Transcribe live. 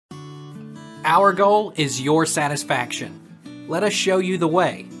Our goal is your satisfaction. Let us show you the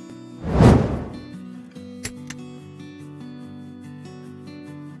way.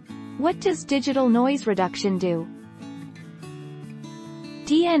 What does digital noise reduction do?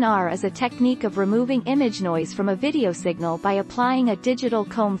 DNR is a technique of removing image noise from a video signal by applying a digital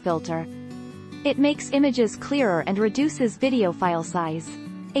comb filter. It makes images clearer and reduces video file size.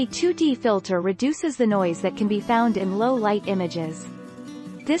 A 2D filter reduces the noise that can be found in low-light images.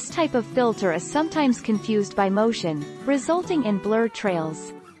 This type of filter is sometimes confused by motion, resulting in blurred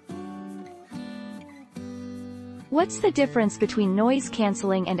trails. What's the difference between noise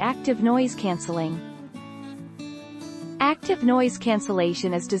cancelling and active noise cancelling? Active noise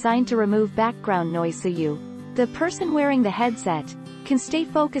cancellation is designed to remove background noise so you, the person wearing the headset, can stay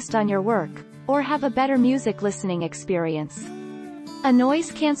focused on your work, or have a better music listening experience. A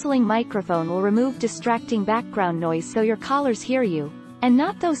noise-canceling microphone will remove distracting background noise so your callers hear you, and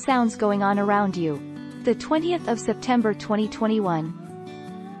not those sounds going on around you. The 20th of September 2021.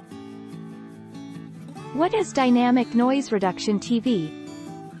 What is Dynamic Noise Reduction TV?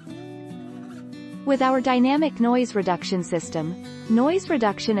 With our dynamic noise reduction system, noise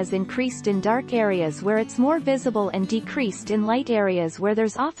reduction is increased in dark areas where it's more visible and decreased in light areas where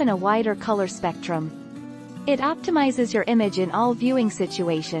there's often a wider color spectrum. It optimizes your image in all viewing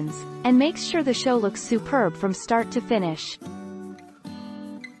situations, and makes sure the show looks superb from start to finish.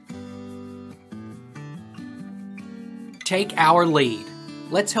 Take our lead.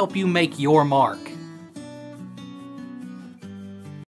 Let's help you make your mark.